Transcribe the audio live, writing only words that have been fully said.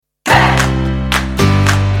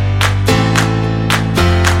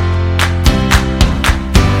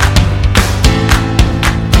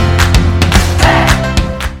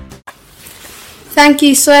Thank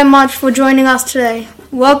you so much for joining us today.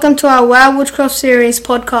 Welcome to our WowWoodcroft series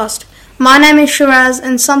podcast. My name is Shiraz,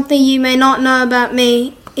 and something you may not know about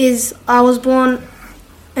me is I was born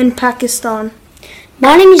in Pakistan.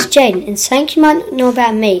 My name is Jaden, and something you might know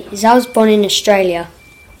about me is I was born in Australia.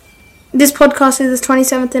 This podcast is the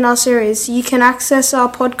 27th in our series. You can access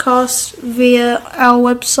our podcast via our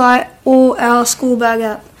website or our school bag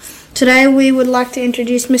app. Today we would like to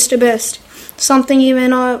introduce Mr. Best. Something you may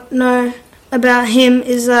not know about him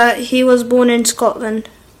is that he was born in Scotland.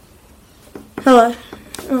 Hello.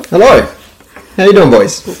 Hello. How you doing,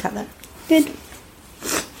 boys? We'll cut that. Good.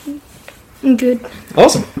 Good.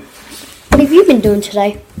 Awesome. What have you been doing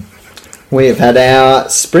today? We have had our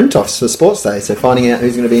sprint offs for Sports Day, so finding out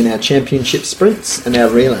who's going to be in our championship sprints and our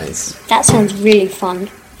relays. That sounds really fun.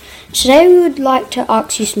 Today we would like to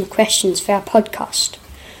ask you some questions for our podcast.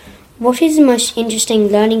 What is the most interesting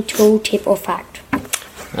learning tool, tip or fact?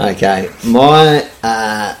 Okay, my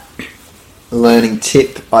learning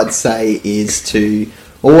tip, I'd say, is to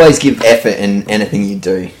always give effort in anything you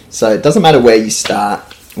do. So it doesn't matter where you start,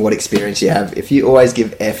 what experience you have. If you always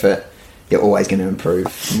give effort, you're always going to improve.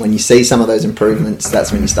 And when you see some of those improvements,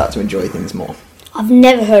 that's when you start to enjoy things more. I've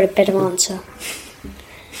never heard a better answer.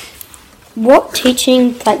 What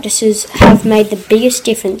teaching practices have made the biggest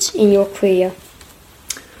difference in your career?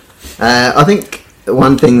 I think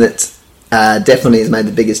one thing that definitely has made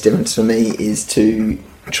the biggest difference for me is to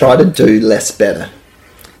try to do less better.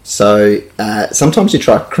 So sometimes you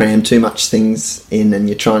try to cram too much things in and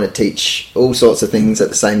you're trying to teach all sorts of things at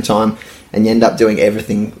the same time and you end up doing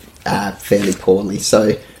everything fairly poorly.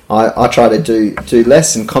 So I try to do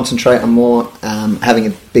less and concentrate on more, having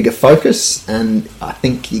a bigger focus, and I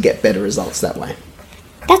think you get better results that way.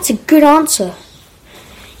 That's a good answer.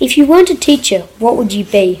 If you weren't a teacher, what would you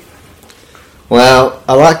be? Well,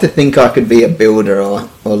 I like to think I could be a builder or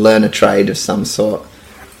learn a trade of some sort.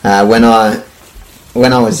 When I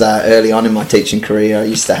was early on in my teaching career, I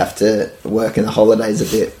used to have to work in the holidays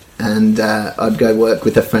a bit, and I'd go work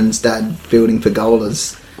with a friend's dad building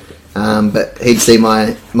pergolas. But he'd see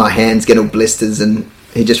my hands get all blisters, and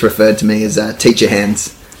he just referred to me as teacher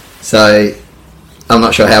hands. So I'm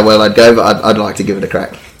not sure how well I'd go, but I'd like to give it a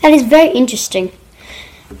crack. That is very interesting.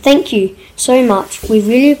 Thank you so much. We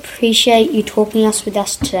really appreciate you talking with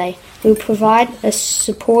us today. We'll provide a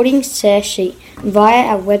supporting share sheet via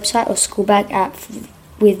our website or school bag app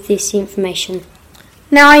with this information.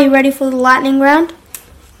 Now are you ready for the lightning round?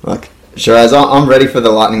 Look, Shiraz, I'm ready for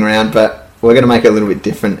the lightning round, but we're going to make it a little bit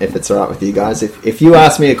different if it's alright with you guys. If you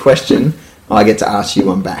ask me a question, I get to ask you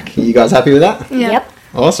one back. Are you guys happy with that? Yeah. Yep.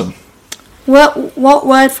 Awesome. What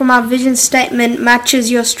word from our vision statement matches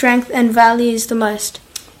your strength and values the most?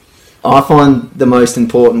 I find the most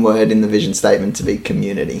important word in the vision statement to be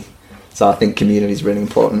community. So I think community is really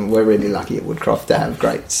important. We're really lucky at Woodcroft to have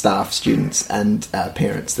great staff, students and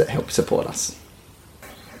parents that help support us.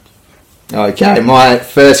 Okay, my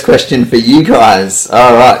first question for you guys.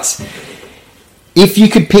 Alright. If you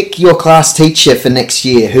could pick your class teacher for next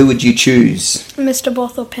year, who would you choose? Mr.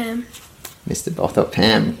 Both or Pam. Mr. Both or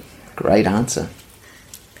Pam. Great answer.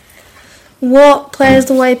 What Players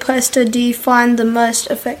the Way poster do you find the most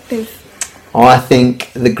effective? I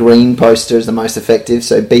think the green poster is the most effective,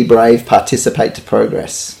 so be brave, participate to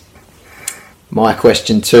progress. My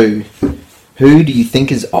question 2. Who do you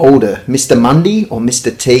think is older, Mr. Mundy or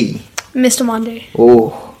Mr. T? Mr. Monday.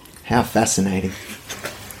 Oh, how fascinating.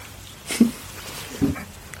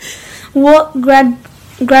 What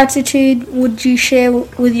gratitude would you share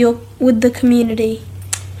with the community?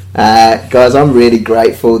 Guys, I'm really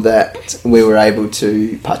grateful that we were able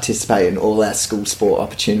to participate in all our school sport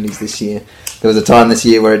opportunities this year. There was a time this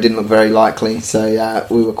year where it didn't look very likely, so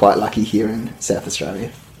we were quite lucky here in South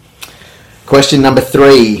Australia. Question number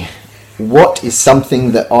 3. What is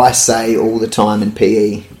something that I say all the time in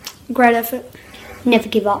PE? Great effort. Never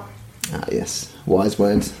give up. Ah, yes. Wise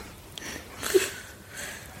words.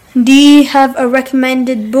 Do you have a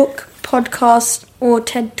recommended book, podcast or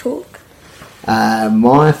TED Talk?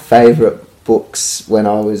 My favourite books when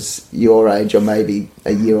I was your age or maybe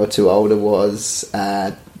a year or two older was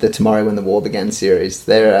the Tomorrow When the War Began series.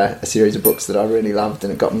 They're a series of books that I really loved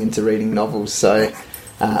and it got me into reading novels, so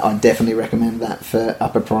I definitely recommend that for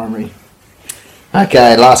upper primary.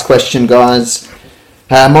 Okay, last question, guys.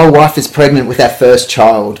 My wife is pregnant with our first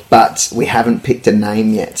child, but we haven't picked a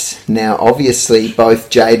name yet. Now, obviously, both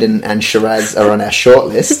Jaden and Shiraz are on our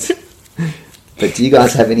shortlist. But do you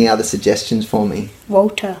guys have any other suggestions for me?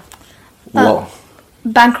 Walter.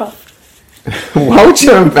 Bancroft.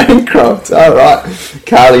 Walter and Bancroft. All right.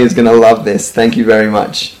 Carly is going to love this. Thank you very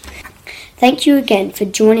much. Thank you again for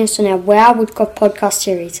joining us on our WowWoodcroft podcast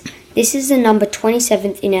series. This is the number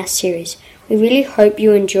 27th in our series. We really hope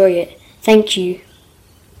you enjoy it. Thank you.